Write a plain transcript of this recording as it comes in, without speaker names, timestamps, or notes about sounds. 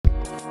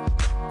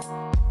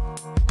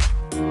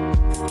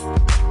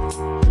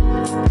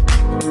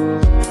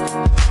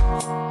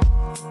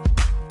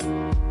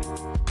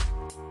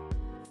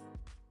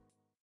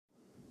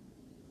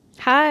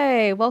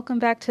Hi, welcome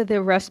back to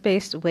the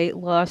Rest-Based Weight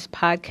Loss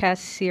podcast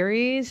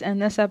series. In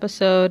this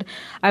episode,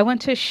 I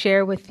want to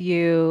share with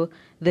you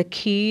the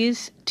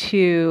keys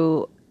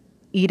to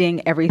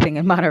eating everything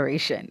in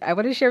moderation. I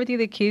want to share with you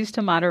the keys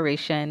to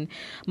moderation.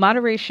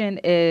 Moderation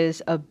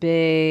is a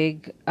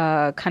big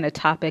kind of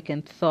topic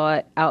and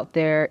thought out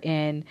there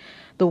in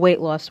the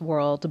weight loss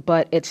world,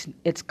 but it's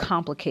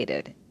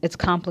complicated. It's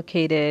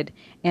complicated,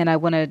 and I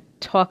want to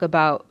talk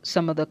about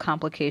some of the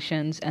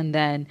complications and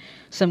then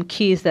some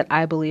keys that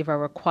I believe are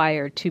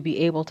required to be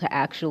able to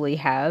actually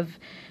have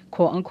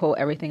quote unquote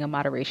everything in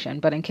moderation.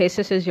 But in case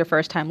this is your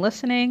first time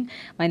listening,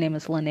 my name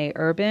is Lene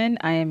Urban.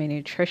 I am a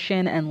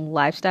nutrition and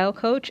lifestyle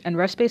coach, and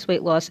rest-based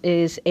weight loss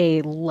is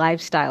a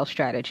lifestyle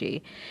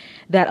strategy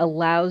that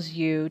allows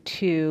you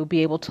to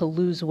be able to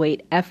lose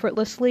weight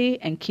effortlessly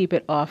and keep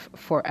it off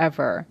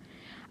forever.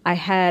 I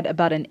had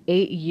about an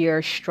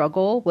 8-year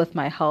struggle with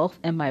my health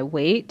and my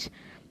weight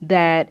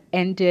that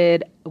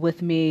ended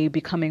with me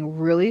becoming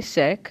really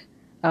sick,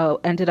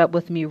 ended up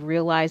with me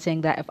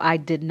realizing that if I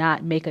did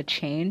not make a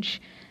change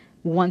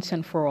once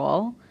and for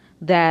all,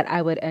 that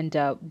I would end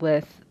up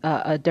with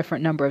a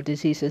different number of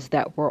diseases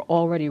that were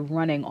already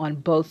running on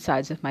both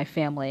sides of my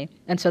family.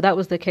 And so that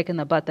was the kick in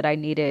the butt that I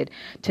needed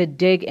to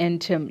dig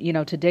into,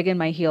 to dig in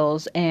my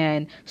heels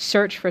and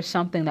search for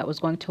something that was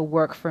going to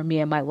work for me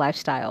and my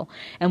lifestyle.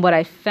 And what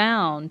I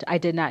found, I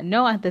did not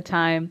know at the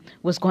time,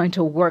 was going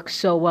to work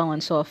so well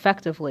and so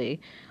effectively.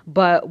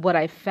 But what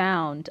I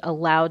found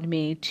allowed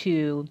me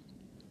to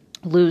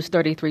lose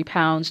 33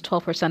 pounds,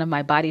 12% of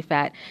my body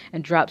fat,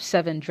 and drop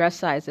 7 dress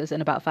sizes in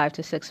about 5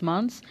 to 6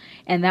 months.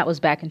 And that was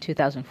back in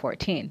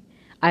 2014.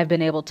 I've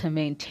been able to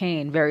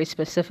maintain very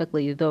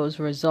specifically those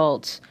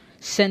results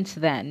since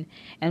then.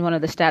 And one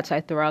of the stats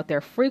I throw out there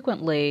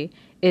frequently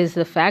is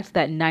the fact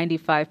that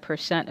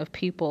 95% of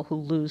people who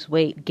lose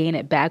weight gain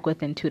it back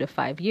within 2 to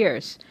 5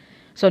 years.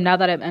 So now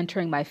that I'm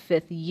entering my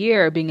 5th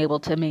year being able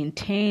to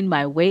maintain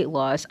my weight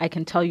loss, I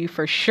can tell you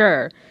for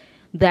sure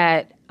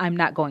that I'm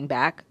not going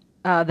back.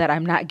 That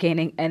I'm not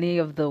gaining any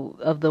of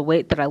the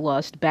weight that I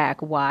lost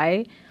back.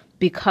 Why?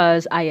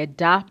 Because I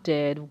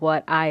adopted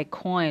what I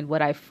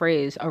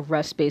phrased a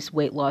rest-based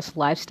weight loss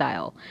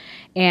lifestyle.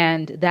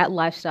 And that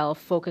lifestyle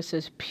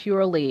focuses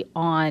purely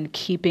on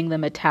keeping the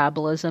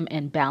metabolism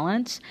in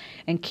balance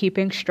and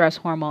keeping stress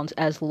hormones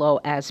as low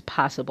as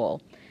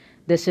possible.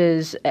 This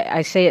is,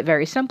 I say it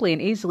very simply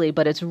and easily,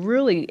 but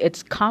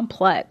it's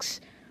complex.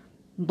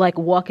 Like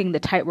walking the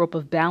tightrope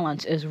of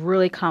balance is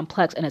really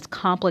complex, and it's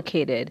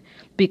complicated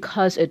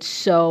because it's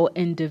so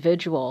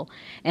individual.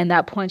 And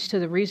that points to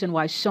the reason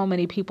why so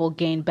many people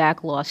gain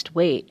back lost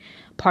weight.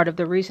 Part of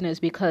the reason is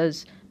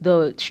because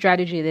the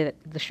strategy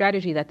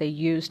that they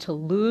use to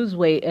lose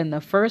weight in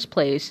the first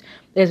place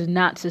is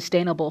not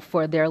sustainable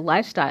for their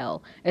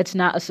lifestyle. It's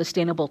not a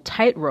sustainable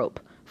tightrope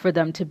for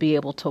them to be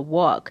able to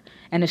walk.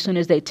 And as soon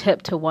as they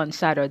tip to one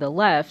side or the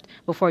left,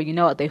 before you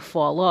know it, they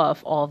fall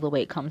off, all the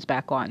weight comes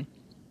back on.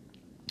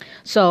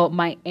 So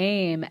my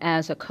aim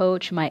as a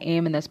coach, my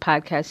aim in this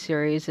podcast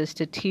series is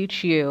to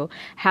teach you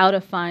how to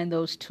find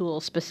those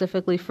tools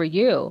specifically for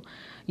you.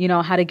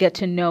 How to get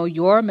to know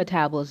your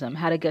metabolism,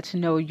 how to get to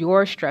know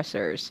your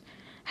stressors,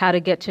 how to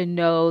get to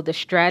know the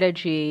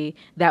strategy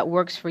that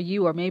works for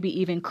you, or maybe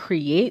even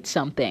create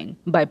something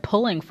by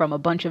pulling from a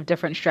bunch of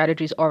different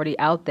strategies already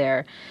out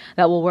there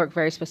that will work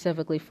very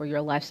specifically for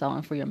your lifestyle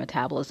and for your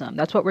metabolism.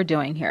 That's what we're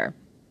doing here.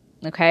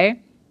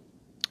 Okay?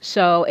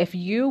 So if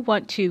you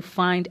want to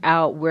find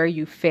out where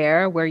you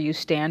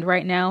stand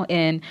right now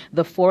in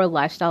the 4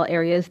 lifestyle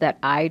areas that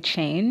I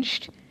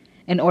changed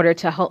in order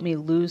to help me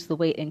lose the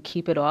weight and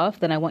keep it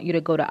off, then I want you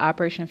to go to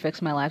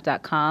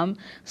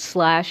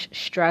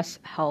operationfixmylife.com/stress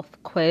health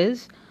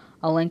quiz.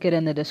 I'll link it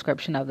in the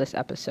description of this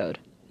episode.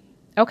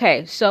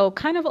 Okay, so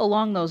kind of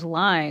along those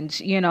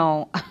lines,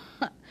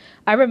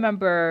 I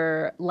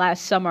remember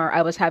last summer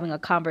I was having a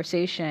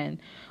conversation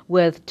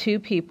with 2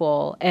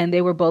 people, and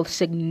they were both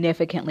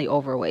significantly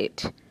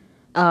overweight.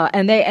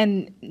 And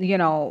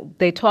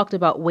they talked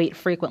about weight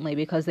frequently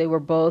because they were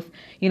both,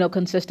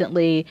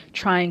 consistently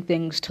trying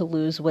things to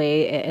lose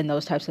weight and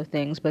those types of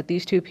things. But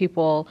these 2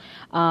 people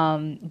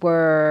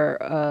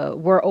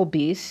were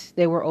obese.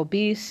 They were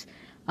obese.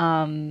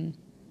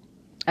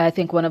 I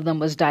think one of them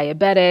was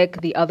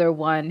diabetic. The other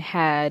one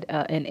had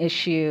an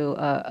issue,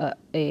 a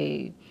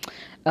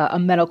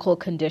medical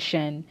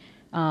condition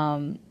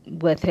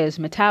with his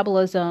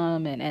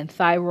metabolism and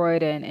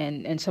thyroid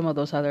and some of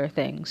those other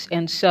things.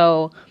 And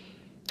so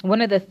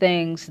one of the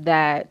things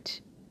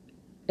that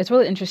it's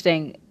really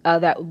interesting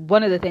that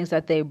one of the things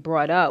that they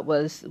brought up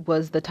was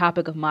the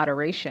topic of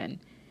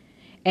moderation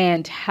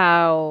and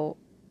how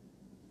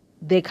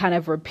they kind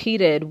of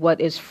repeated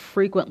what is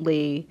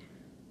frequently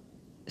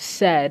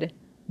said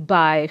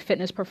by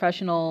fitness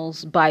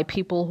professionals, by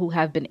people who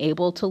have been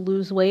able to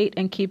lose weight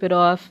and keep it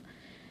off.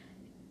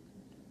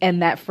 And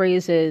that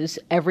phrase is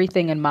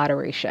everything in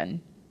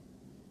moderation.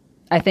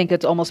 I think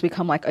it's almost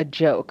become like a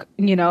joke,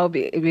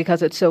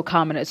 because it's so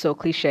common, it's so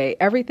cliche.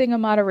 Everything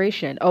in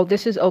moderation. Oh,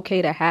 this is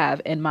okay to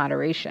have in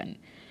moderation.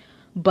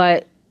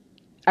 But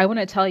I want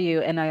to tell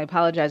you, and I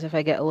apologize if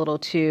I get a little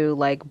too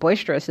like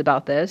boisterous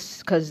about this,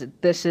 because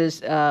this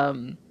is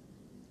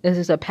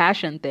a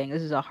passion thing.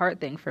 This is a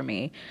heart thing for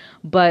me.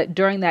 But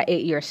during that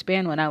 8-year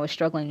span when I was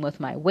struggling with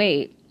my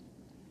weight,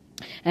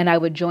 and I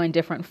would join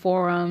different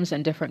forums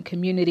and different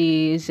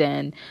communities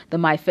and the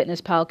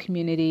MyFitnessPal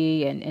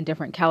community and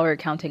different calorie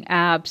counting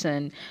apps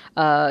and,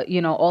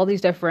 all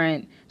these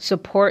different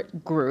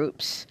support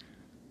groups.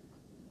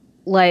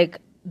 Like,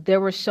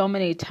 there were so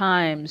many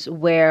times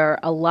where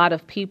a lot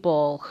of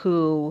people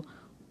who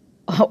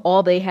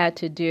all they had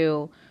to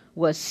do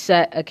was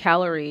set a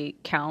calorie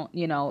count,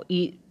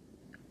 eat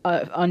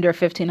under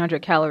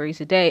 1,500 calories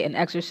a day and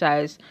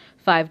exercise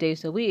 5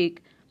 days a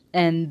week,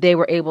 and they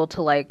were able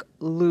to like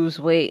lose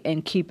weight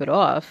and keep it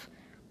off.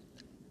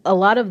 A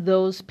lot of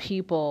those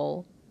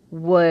people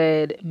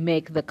would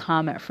make the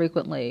comment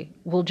frequently,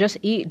 well, just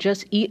eat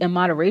in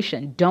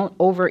moderation. Don't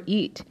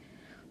overeat.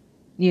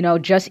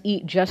 Just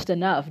eat just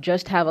enough.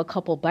 Just have a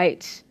couple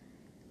bites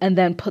and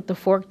then put the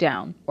fork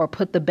down or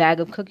put the bag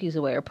of cookies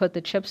away or put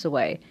the chips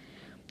away.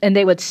 And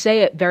they would say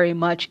it very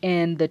much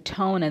in the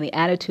tone and the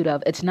attitude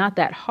of, it's not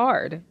that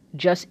hard.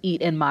 Just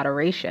eat in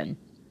moderation.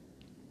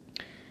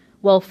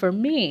 Well, for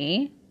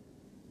me,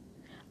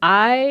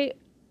 I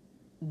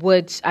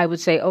would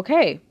say,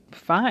 okay,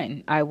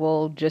 fine. I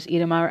will just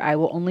eat I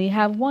will only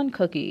have one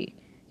cookie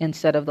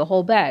instead of the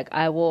whole bag.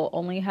 I will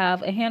only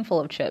have a handful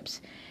of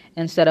chips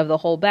instead of the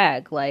whole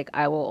bag. Like,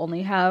 I will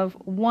only have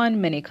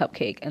one mini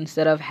cupcake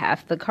instead of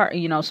half the cart,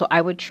 so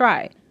I would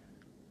try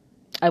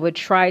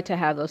to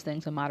have those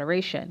things in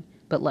moderation.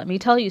 But let me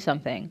tell you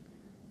something.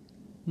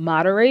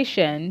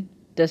 Moderation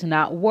does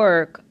not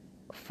work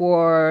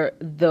for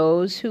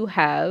those who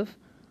have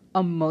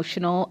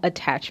emotional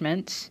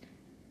attachments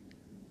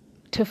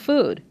to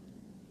food.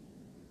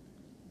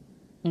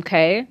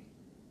 Okay?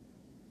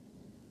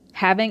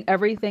 Having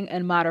everything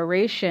in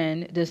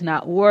moderation does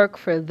not work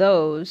for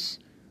those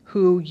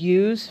who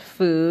use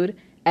food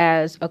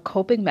as a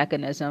coping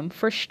mechanism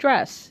for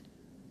stress.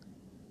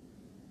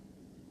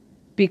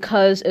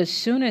 Because as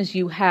soon as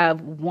you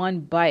have one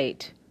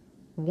bite,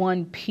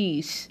 one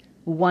piece,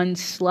 one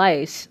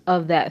slice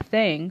of that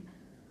thing,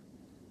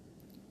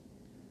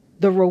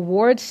 the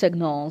reward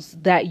signals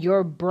that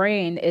your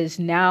brain is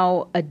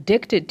now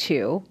addicted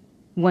to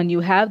when you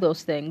have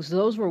those things,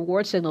 those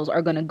reward signals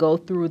are going to go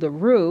through the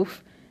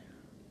roof,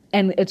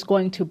 and it's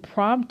going to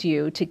prompt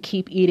you to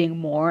keep eating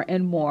more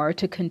and more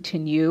to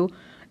continue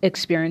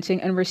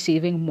experiencing and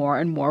receiving more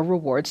and more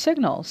reward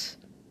signals.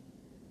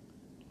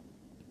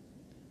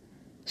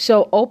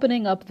 So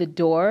opening up the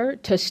door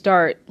to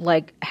start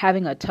like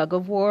having a tug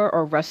of war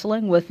or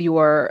wrestling with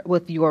your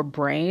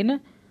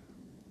brain,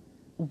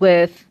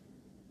 with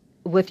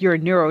your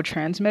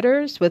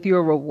neurotransmitters, with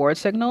your reward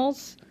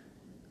signals,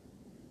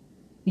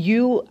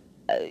 do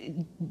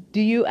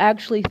you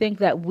actually think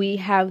that we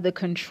have the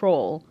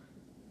control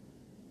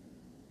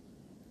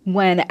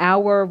when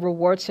our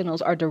reward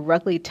signals are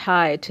directly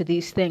tied to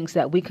these things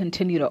that we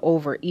continue to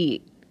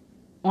overeat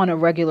on a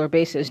regular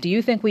basis? Do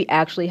you think we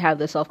actually have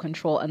the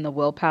self-control and the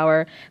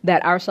willpower,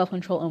 that our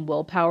self-control and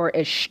willpower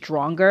is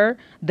stronger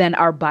than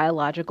our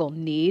biological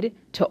need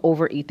to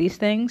overeat these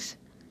things?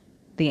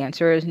 The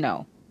answer is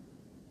no.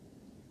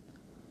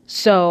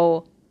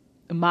 So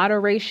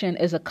moderation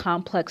is a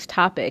complex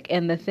topic.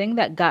 And the thing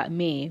that got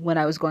me when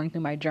I was going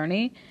through my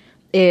journey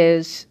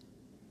is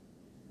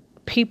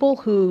people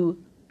who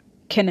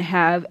can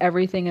have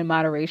everything in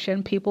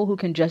moderation, people who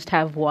can just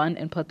have one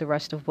and put the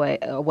rest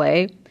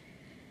away,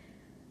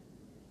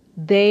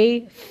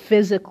 they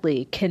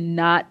physically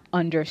cannot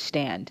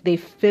understand.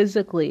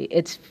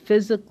 It's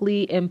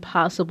physically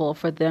impossible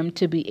for them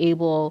to be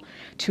able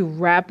to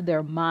wrap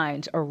their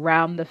minds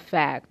around the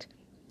fact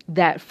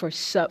that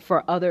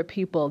for other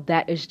people,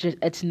 that is just,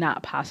 it's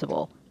not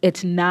possible.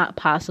 It's not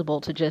possible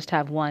to just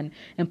have one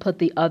and put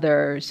the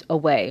others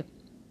away.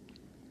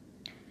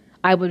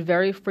 I would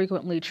very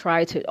frequently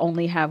try to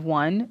only have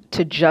one,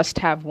 to just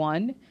have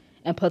one,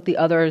 and put the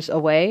others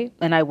away.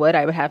 And I would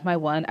have my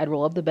one, I'd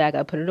roll up the bag,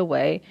 I'd put it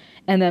away.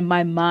 And then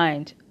my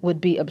mind would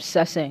be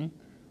obsessing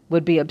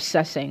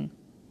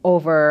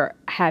over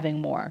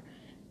having more.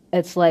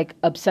 It's like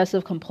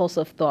obsessive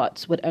compulsive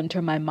thoughts would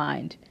enter my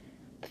mind,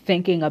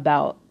 thinking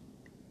about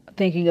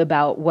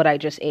what I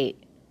just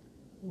ate,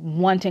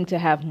 wanting to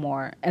have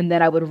more. And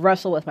then I would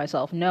wrestle with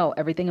myself. No,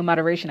 everything in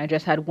moderation. I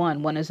just had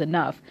one is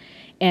enough.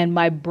 And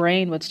my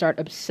brain would start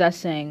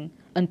obsessing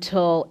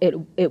until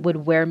it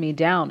would wear me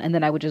down. And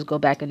then I would just go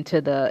back into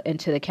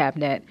the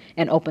cabinet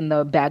and open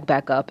the bag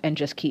back up and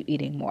just keep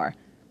eating more.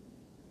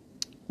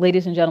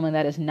 Ladies and gentlemen,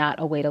 that is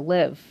not a way to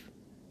live.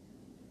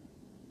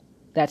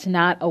 That's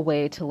not a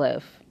way to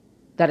live.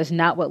 That is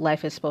not what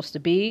life is supposed to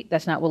be.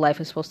 That's not what life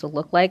is supposed to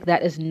look like.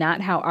 That is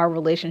not how our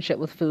relationship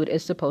with food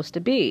is supposed to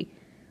be.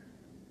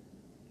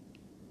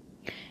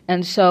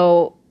 And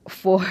so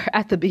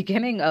at the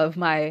beginning of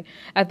my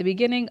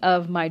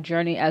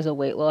journey as a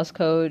weight loss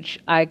coach,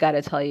 I got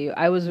to tell you,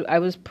 I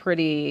was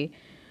pretty,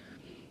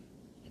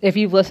 if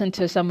you've listened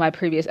to some of my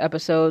previous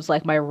episodes,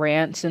 like my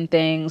rants and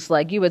things,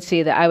 like you would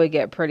see that I would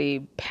get pretty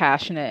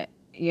passionate,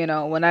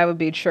 when I would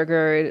be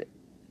triggered,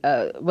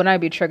 when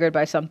I'd be triggered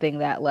by something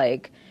that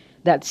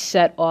that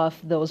set off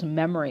those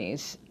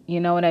memories, you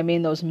know what I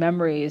mean? Those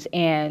memories.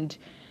 And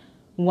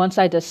once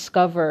I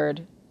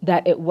discovered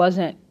that it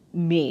wasn't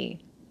me,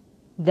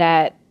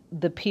 that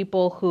the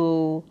people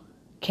who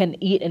can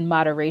eat in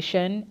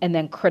moderation and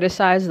then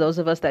criticize those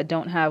of us that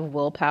don't have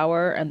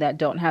willpower and that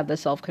don't have the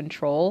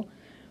self-control,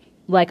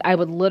 I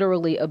would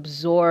literally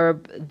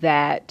absorb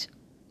that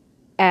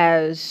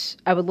as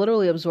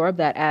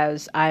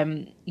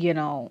I'm,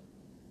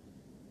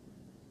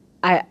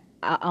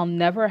 I'll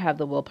never have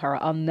the willpower.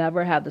 I'll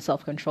never have the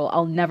self-control.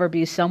 I'll never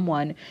be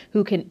someone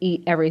who can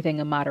eat everything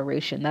in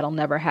moderation. That'll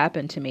never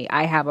happen to me.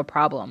 I have a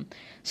problem.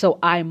 So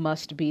I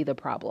must be the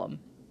problem.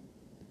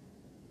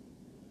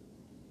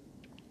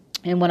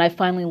 And when I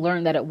finally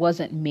learned that it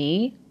wasn't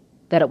me,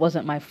 that it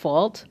wasn't my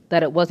fault,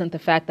 that it wasn't the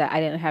fact that I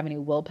didn't have any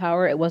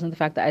willpower, it wasn't the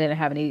fact that I didn't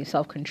have any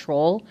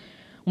self-control,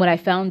 when I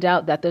found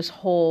out that this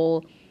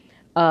whole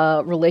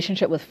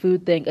relationship with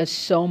food thing is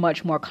so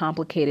much more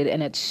complicated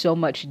and it's so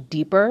much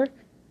deeper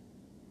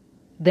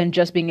than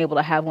just being able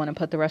to have one and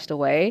put the rest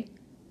away,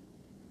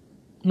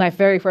 my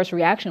very first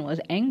reaction was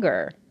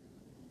anger.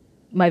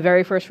 My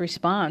very first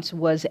response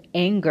was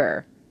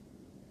anger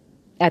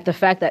at the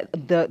fact that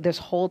this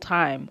whole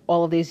time,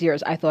 all of these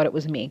years, I thought it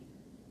was me.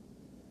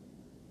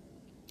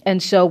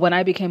 And so when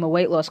I became a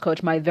weight loss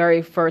coach, my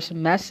very first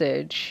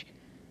message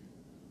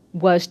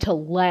was to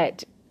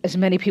let as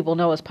many people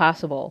know as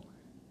possible,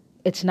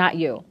 it's not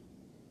you.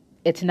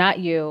 It's not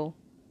you.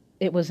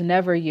 It was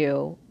never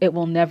you. It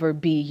will never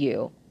be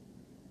you.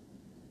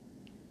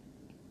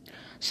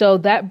 So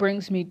that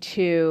brings me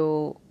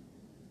to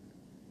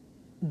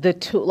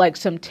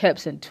some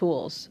tips and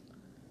tools.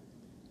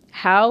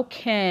 How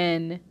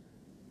can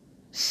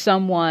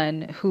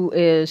someone who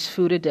is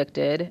food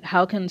addicted,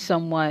 how can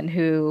someone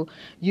who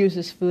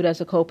uses food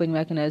as a coping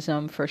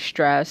mechanism for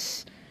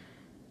stress,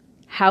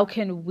 how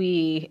can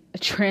we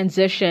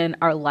transition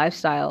our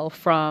lifestyle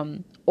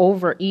from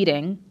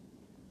overeating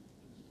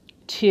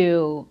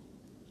to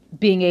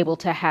being able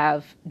to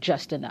have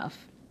just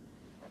enough,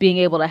 being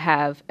able to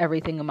have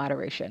everything in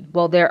moderation?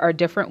 Well, there are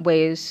different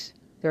ways,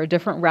 there are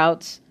different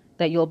routes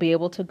that you'll be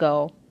able to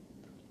go.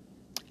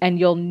 And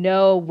you'll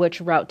know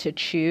which route to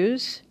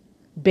choose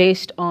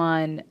based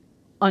on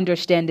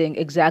understanding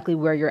exactly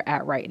where you're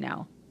at right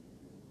now.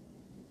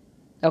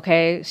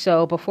 Okay,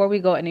 so before we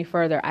go any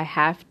further, I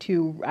have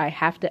to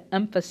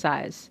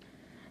emphasize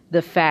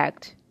the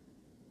fact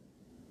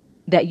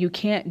that you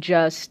can't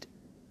just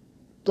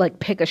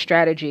pick a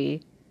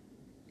strategy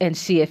and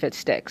see if it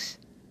sticks.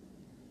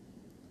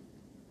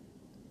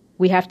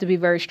 We have to be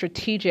very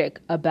strategic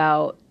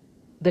about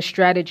the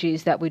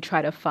strategies that we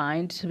try to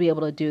find to be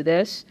able to do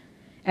this.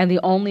 And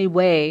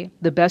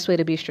the best way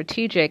to be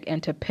strategic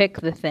and to pick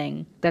the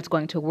thing that's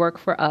going to work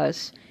for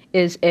us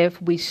is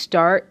if we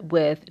start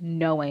with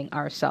knowing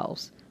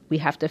ourselves. We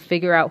have to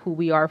figure out who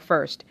we are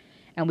first,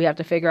 and we have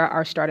to figure out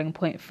our starting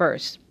point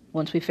first.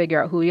 Once we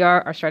figure out who we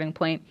are, our starting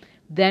point,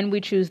 then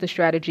we choose the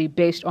strategy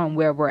based on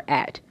where we're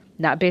at,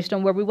 not based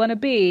on where we want to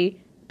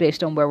be,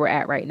 based on where we're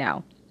at right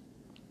now.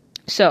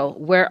 So,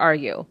 where are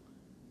you?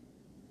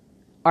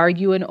 Are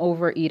you an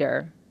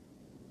overeater?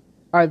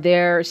 Are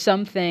there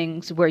some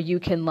things where you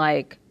can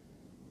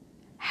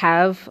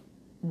have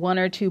one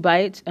or two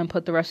bites and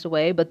put the rest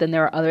away, but then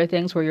there are other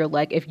things where you're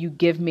if you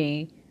give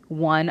me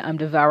one, I'm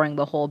devouring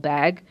the whole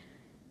bag?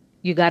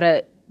 You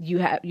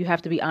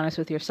have to be honest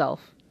with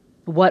yourself.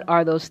 What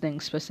are those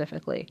things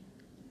specifically?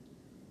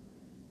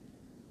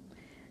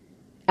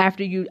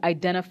 After you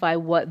identify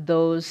what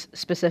those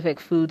specific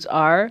foods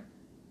are,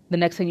 the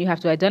next thing you have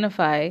to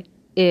identify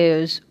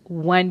is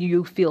when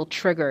you feel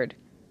triggered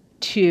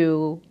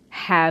to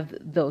have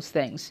those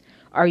things.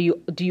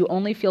 Do you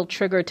only feel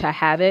triggered to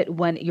have it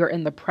when you're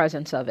in the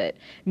presence of it?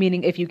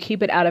 Meaning if you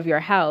keep it out of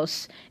your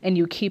house and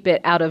you keep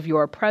it out of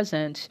your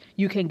presence,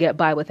 you can get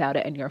by without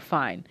it and you're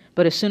fine.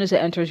 But as soon as it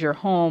enters your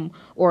home,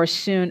 or as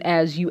soon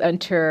as you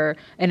enter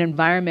an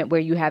environment where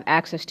you have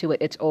access to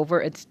it, it's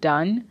over, it's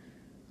done.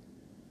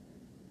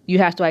 You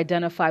have to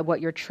identify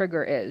what your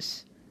trigger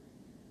is.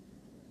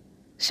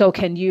 So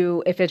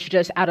if it's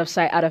just out of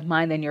sight, out of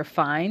mind, then you're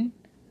fine.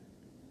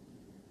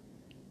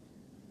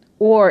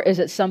 Or is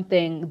it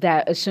something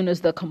that as soon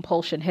as the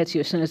compulsion hits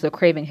you, as soon as the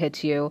craving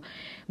hits you,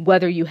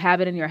 whether you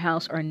have it in your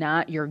house or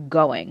not, you're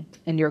going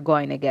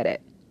to get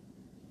it.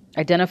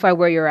 Identify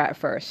where you're at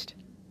first,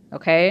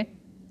 okay?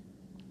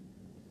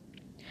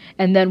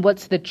 And then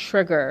what's the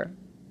trigger?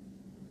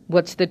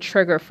 What's the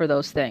trigger for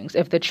those things?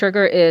 If the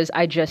trigger is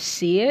I just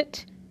see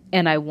it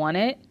and I want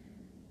it,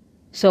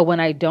 so when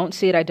I don't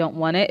see it, I don't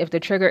want it. If the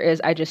trigger is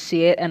I just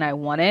see it and I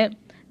want it,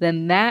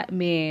 then that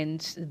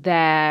means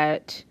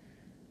that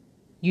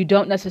you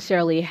don't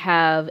necessarily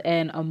have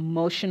an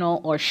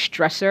emotional or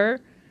stressor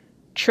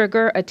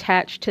trigger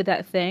attached to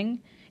that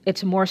thing.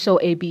 It's more so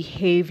it's a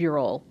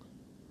behavioral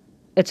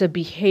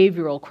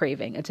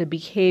craving. It's a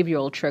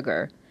behavioral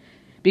trigger.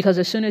 Because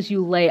as soon as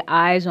you lay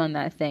eyes on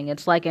that thing,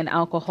 it's like an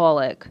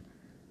alcoholic.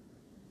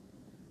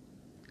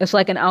 It's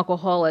like an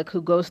alcoholic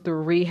who goes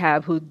through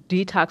rehab, who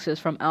detoxes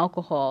from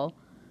alcohol,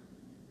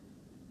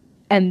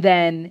 and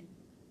then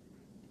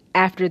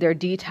after they're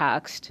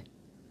detoxed,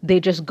 they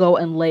just go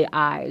and lay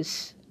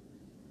eyes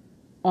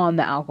on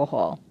the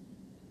alcohol.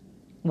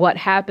 What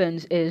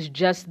happens is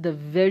just the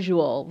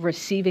visual,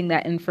 receiving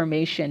that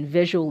information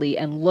visually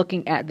and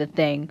looking at the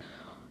thing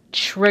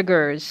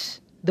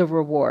triggers the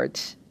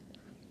rewards.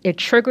 It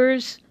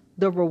triggers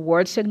the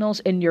reward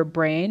signals in your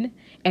brain,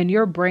 and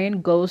your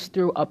brain goes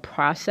through a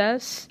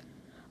process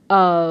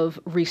of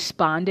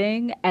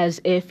responding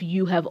as if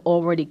you have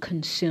already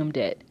consumed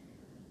it.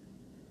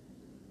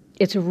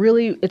 It's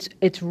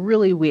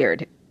really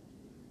weird,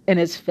 and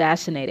it's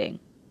fascinating.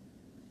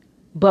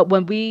 But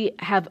when we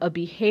have a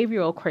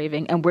behavioral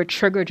craving and we're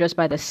triggered just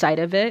by the sight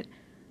of it,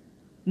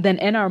 then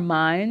in our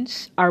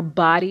minds, our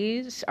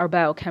bodies, our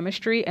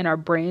biochemistry, and our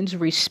brains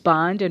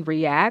respond and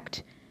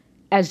react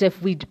as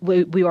if we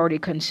already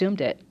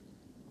consumed it.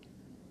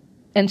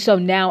 And so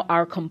now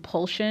our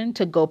compulsion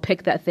to go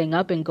pick that thing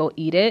up and go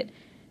eat it,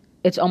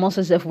 it's almost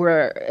as if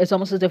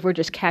we're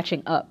just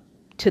catching up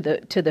to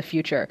the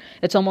future.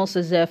 It's almost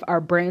as if our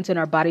brains and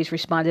our bodies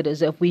responded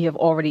as if we have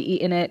already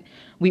eaten it,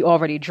 we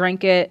already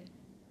drank it.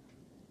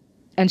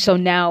 And so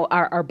now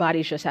our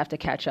bodies just have to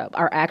catch up.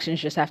 Our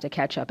actions just have to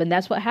catch up. And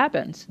that's what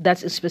happens.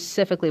 That's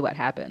specifically what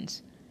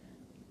happens.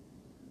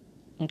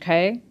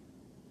 Okay?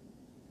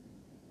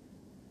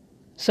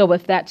 So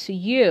if that's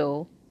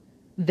you,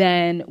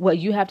 then what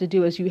you have to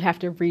do is you have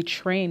to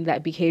retrain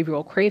that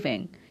behavioral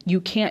craving.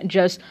 You can't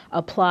just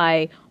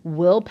apply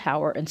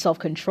willpower and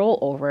self-control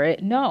over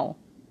it. No,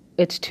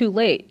 it's too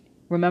late.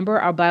 Remember,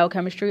 our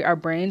biochemistry, our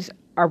brains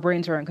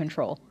are in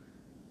control.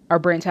 Our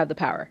brains have the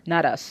power,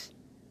 not us.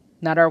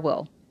 Not our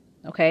will,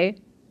 okay?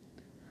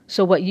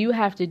 So what you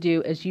have to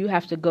do is you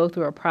have to go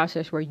through a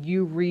process where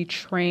you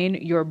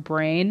retrain your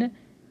brain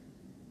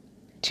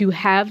to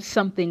have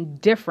something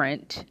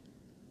different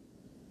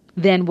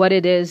than what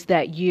it is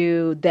that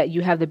you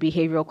have the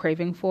behavioral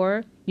craving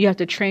for. You have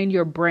to train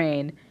your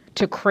brain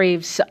to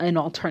crave an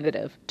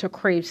alternative, to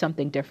crave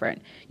something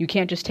different. You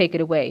can't just take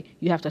it away.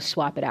 You have to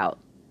swap it out.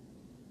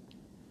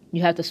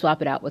 You have to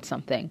swap it out with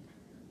something.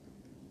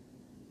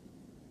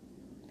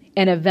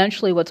 And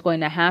eventually what's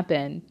going to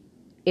happen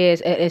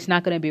is it's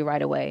not going to be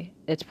right away.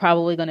 It's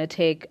probably going to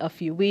take a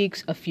few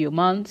weeks, a few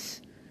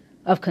months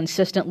of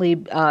consistently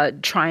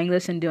trying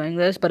this and doing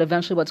this. But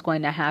eventually what's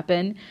going to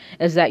happen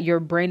is that your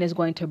brain is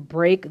going to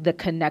break the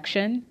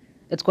connection.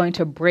 It's going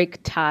to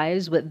break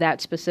ties with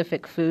that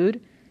specific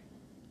food.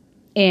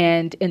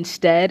 And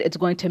instead, it's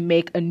going to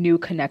make a new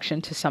connection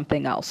to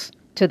something else,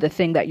 to the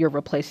thing that you're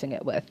replacing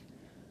it with.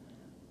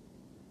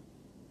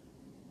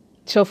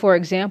 So for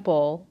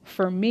example,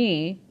 for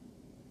me,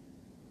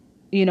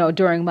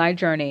 during my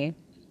journey,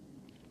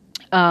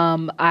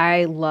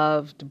 I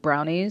loved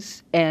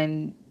brownies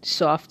and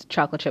soft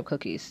chocolate chip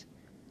cookies.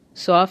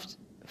 Soft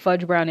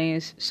fudge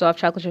brownies, soft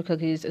chocolate chip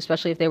cookies,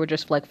 especially if they were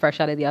just like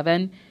fresh out of the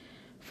oven,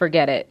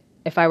 forget it.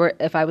 If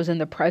I was in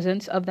the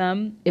presence of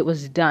them, it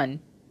was done.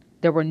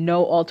 There were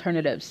no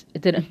alternatives.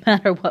 It didn't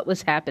matter what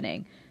was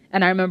happening.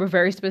 And I remember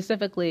very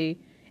specifically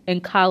in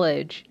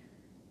college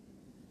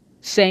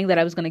saying that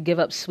I was going to give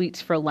up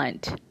sweets for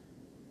Lent.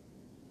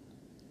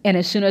 And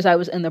as soon as I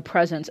was in the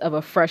presence of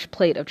a fresh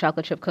plate of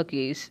chocolate chip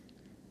cookies,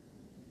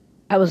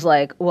 I was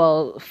like,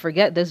 well,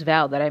 forget this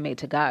vow that I made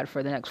to God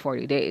for the next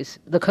 40 days.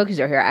 The cookies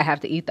are here. I have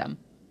to eat them.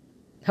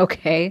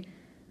 Okay?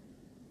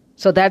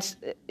 So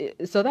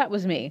that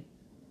was me.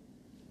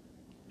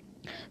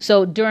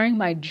 So during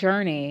my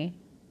journey,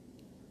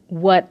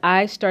 what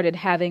I started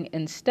having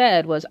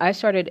instead was I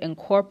started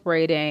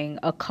incorporating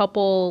a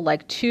couple,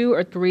 like 2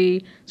 or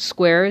 3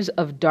 squares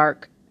of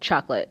dark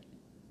chocolate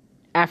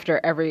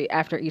after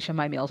each of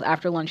my meals,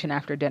 after lunch and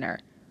after dinner.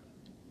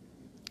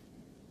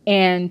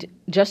 And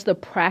just the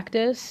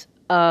practice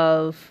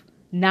of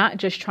not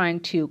just trying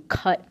to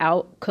cut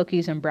out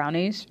cookies and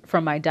brownies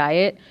from my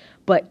diet,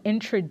 but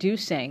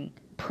introducing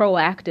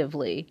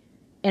proactively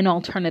an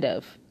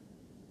alternative,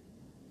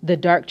 the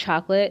dark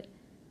chocolate,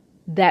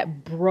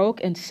 that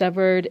broke and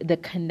severed the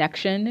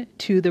connection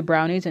to the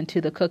brownies and to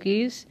the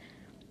cookies.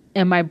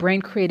 And my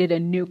brain created a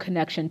new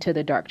connection to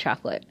the dark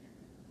chocolate.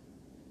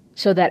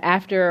 So that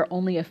after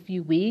only a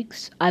few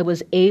weeks, I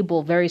was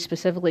able very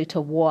specifically to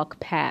walk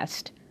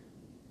past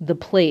the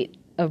plate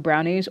of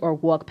brownies or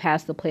walk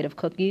past the plate of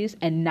cookies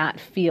and not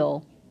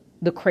feel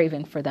the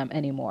craving for them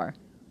anymore.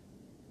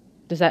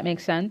 Does that make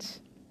sense?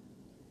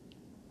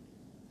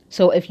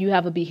 So if you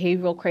have a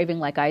behavioral craving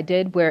like I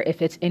did, where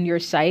if it's in your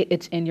sight,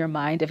 it's in your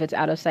mind, if it's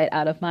out of sight,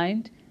 out of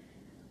mind,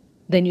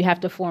 then you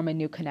have to form a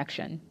new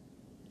connection.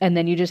 And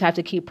then you just have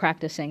to keep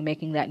practicing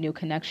making that new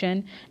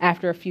connection.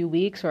 After a few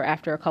weeks or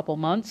after a couple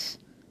months,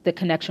 the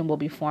connection will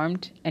be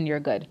formed and you're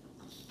good.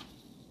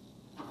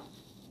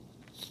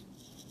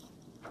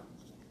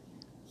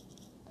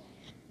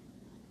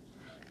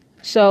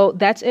 So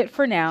that's it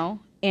for now.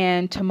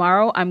 And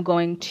tomorrow I'm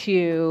going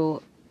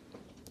to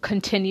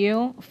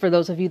continue for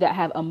those of you that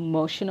have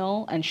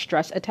emotional and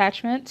stress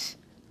attachments.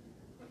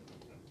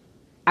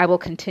 I will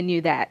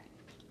continue that.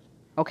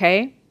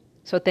 Okay?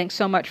 So thanks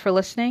so much for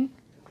listening,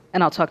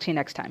 and I'll talk to you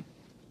next time.